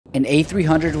An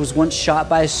A300 was once shot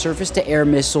by a surface-to-air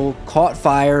missile, caught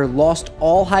fire, lost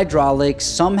all hydraulics,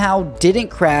 somehow didn't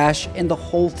crash, and the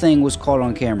whole thing was caught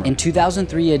on camera. In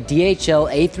 2003, a DHL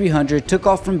A300 took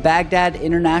off from Baghdad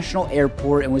International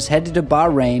Airport and was headed to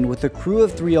Bahrain with a crew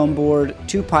of 3 on board,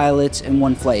 2 pilots, and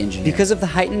 1 flight engineer. Because of the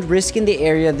heightened risk in the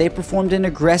area, they performed an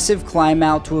aggressive climb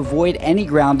out to avoid any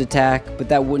ground attack, but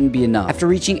that wouldn't be enough. After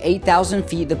reaching 8,000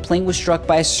 feet, the plane was struck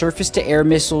by a surface-to-air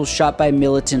missile shot by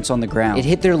militants on the ground. It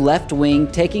hit their left wing,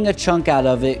 taking a chunk out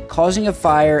of it, causing a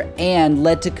fire, and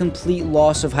led to complete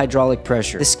loss of hydraulic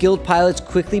pressure. The skilled pilots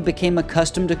quickly became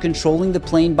accustomed to controlling the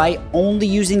plane by only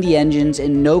using the engines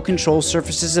and no control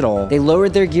surfaces at all. They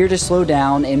lowered their gear to slow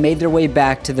down and made their way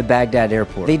back to the Baghdad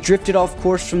airport. They drifted off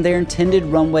course from their intended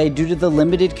runway due to the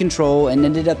limited control and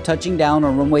ended up touching down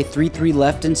on runway 33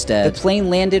 left instead. The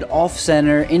plane landed off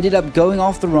center, ended up going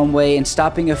off the runway and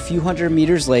stopping a few hundred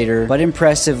meters later, but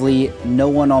impressively, no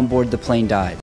one on board the plane died.